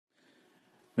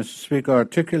Mr. Speaker,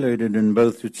 articulated in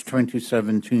both its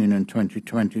 2017 and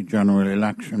 2020 general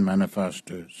election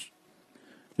manifestos,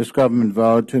 this government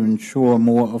vowed to ensure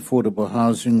more affordable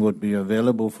housing would be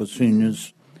available for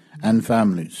seniors and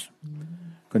families,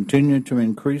 continue to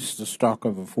increase the stock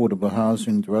of affordable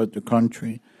housing throughout the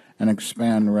country, and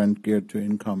expand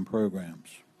rent-geared-to-income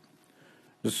programs.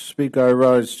 Mr. Speaker, I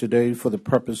rise today for the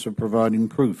purpose of providing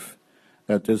proof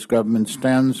that this government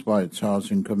stands by its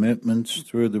housing commitments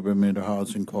through the Bermuda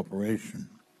Housing Corporation.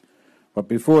 But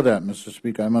before that, Mr.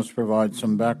 Speaker, I must provide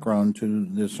some background to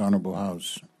this Honourable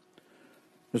House.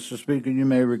 Mr. Speaker, you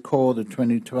may recall the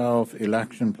 2012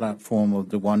 election platform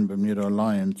of the One Bermuda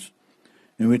Alliance,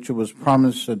 in which it was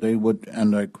promised that they would,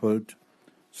 and I quote,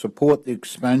 support the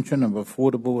expansion of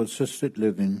affordable assisted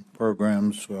living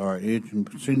programs for our aging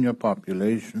senior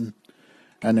population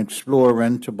and explore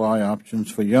rent-to-buy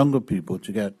options for younger people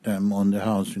to get them on the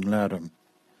housing ladder.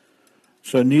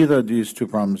 So neither of these two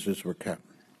promises were kept,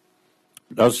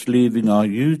 thus leaving our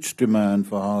huge demand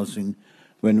for housing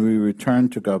when we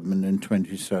returned to government in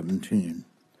 2017.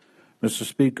 Mr.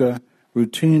 Speaker,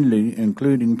 routinely,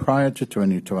 including prior to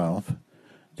 2012,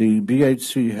 the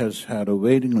BHC has had a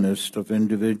waiting list of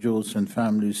individuals and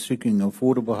families seeking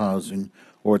affordable housing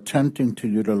or attempting to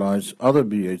utilize other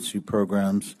BHC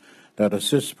programs that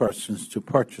assist persons to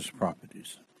purchase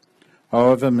properties.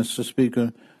 However, Mr.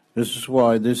 Speaker, this is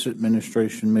why this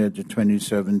administration made the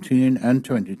 2017 and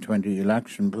 2020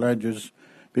 election pledges,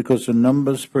 because the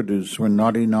numbers produced were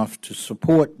not enough to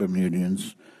support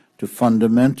Bermudians to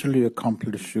fundamentally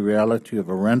accomplish the reality of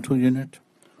a rental unit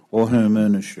or home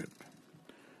ownership.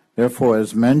 Therefore,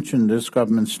 as mentioned, this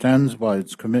government stands by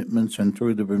its commitments, and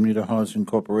through the Bermuda Housing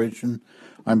Corporation,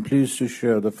 I'm pleased to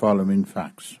share the following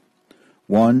facts.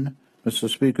 1. Mr.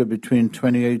 Speaker, between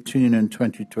 2018 and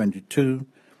 2022,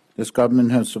 this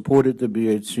government has supported the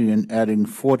BHC in adding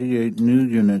 48 new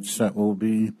units that will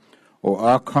be or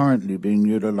are currently being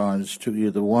utilized to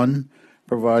either 1.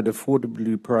 Provide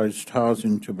affordably priced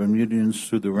housing to Bermudians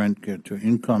through the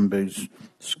rent-geared-to-income-based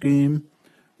scheme,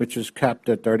 which is capped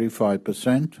at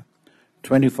 35%,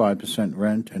 25%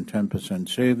 rent, and 10%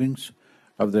 savings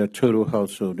of their total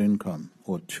household income,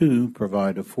 or 2.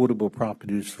 Provide affordable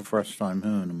properties for first-time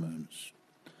homeowners.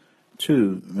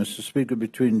 2. Mr. Speaker,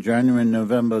 between January and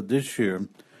November this year,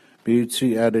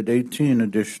 BHC added 18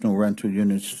 additional rental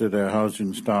units to their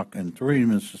housing stock, and 3,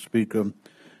 Mr. Speaker,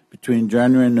 between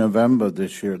January and November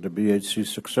this year, the BHC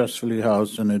successfully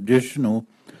housed an additional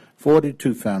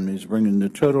 42 families, bringing the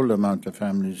total amount of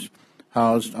families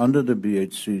housed under the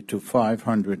BHC to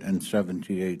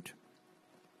 578.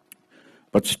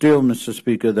 But still, Mr.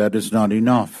 Speaker, that is not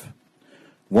enough.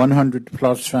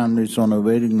 100-plus families on a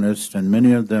waiting list, and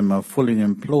many of them are fully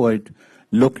employed,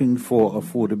 looking for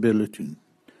affordability.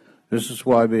 This is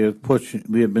why we have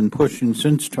been pushing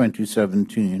since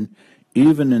 2017,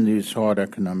 even in these hard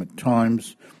economic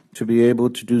times, to be able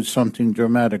to do something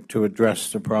dramatic to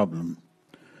address the problem.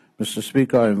 Mr.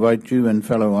 Speaker, I invite you and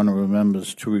fellow honourable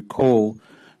members to recall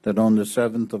that on the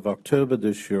 7th of October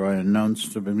this year, I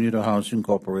announced the Bermuda Housing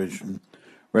Corporation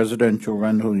Residential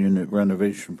Rental Unit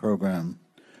Renovation Program,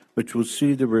 which will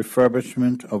see the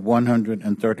refurbishment of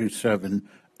 137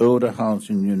 older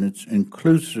housing units,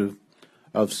 inclusive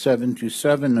of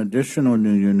 77 additional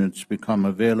new units, become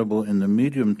available in the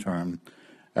medium term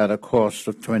at a cost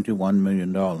of $21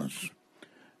 million.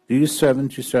 These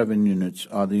 77 units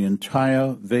are the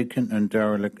entire vacant and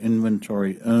derelict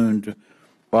inventory owned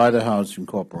by the Housing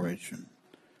Corporation.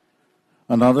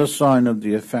 Another sign of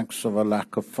the effects of a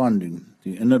lack of funding,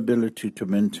 the inability to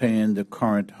maintain the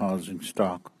current housing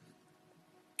stock.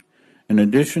 In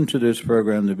addition to this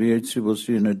program, the BHC will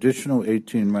see an additional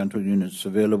 18 rental units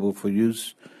available for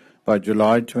use by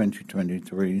July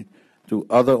 2023 through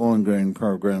other ongoing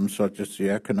programs such as the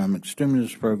Economic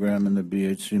Stimulus Program and the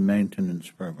BHC Maintenance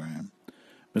Program.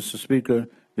 Mr. Speaker,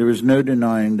 there is no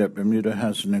denying that Bermuda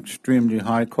has an extremely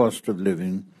high cost of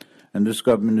living, and this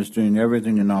government is doing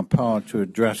everything in our power to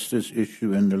address this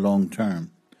issue in the long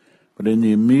term. But in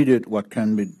the immediate, what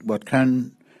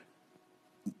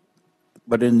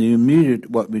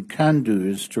we can do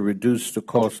is to reduce the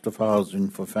cost of housing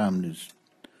for families.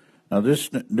 Now, this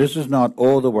is not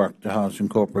all the work the Housing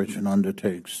Corporation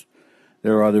undertakes.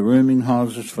 There are the rooming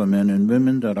houses for men and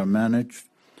women that are managed,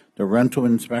 the rental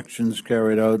inspections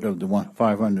carried out of the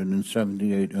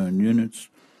 578 owned units,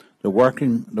 the work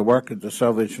at the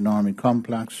Salvation Army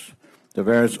complex, the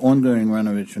various ongoing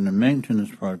renovation and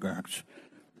maintenance projects,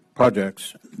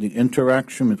 the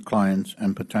interaction with clients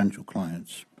and potential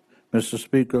clients. Mr.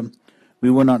 Speaker, we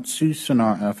will not cease in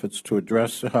our efforts to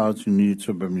address the housing needs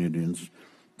of Bermudians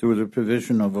through the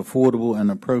provision of affordable and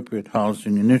appropriate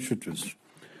housing initiatives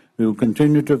We will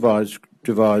continue to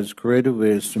devise creative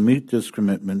ways to meet this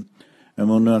commitment and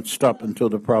will not stop until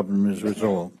the problem is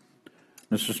resolved.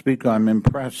 Mr. Speaker, I'm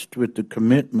impressed with the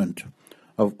commitment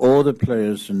of all the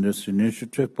players in this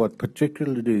initiative, but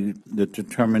particularly the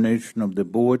determination of the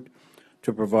Board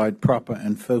to provide proper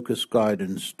and focused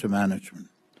guidance to management.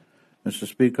 Mr.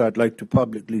 Speaker, I'd like to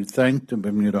publicly thank the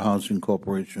Bermuda Housing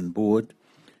Corporation Board,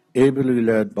 ably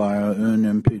led by our own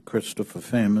MP Christopher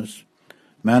Famous,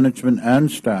 management and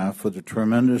staff for the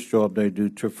tremendous job they do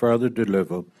to further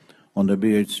deliver on the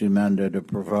BHC mandate of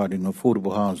providing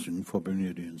affordable housing for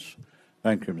Bermudians.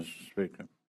 Thank you, Mr. Speaker.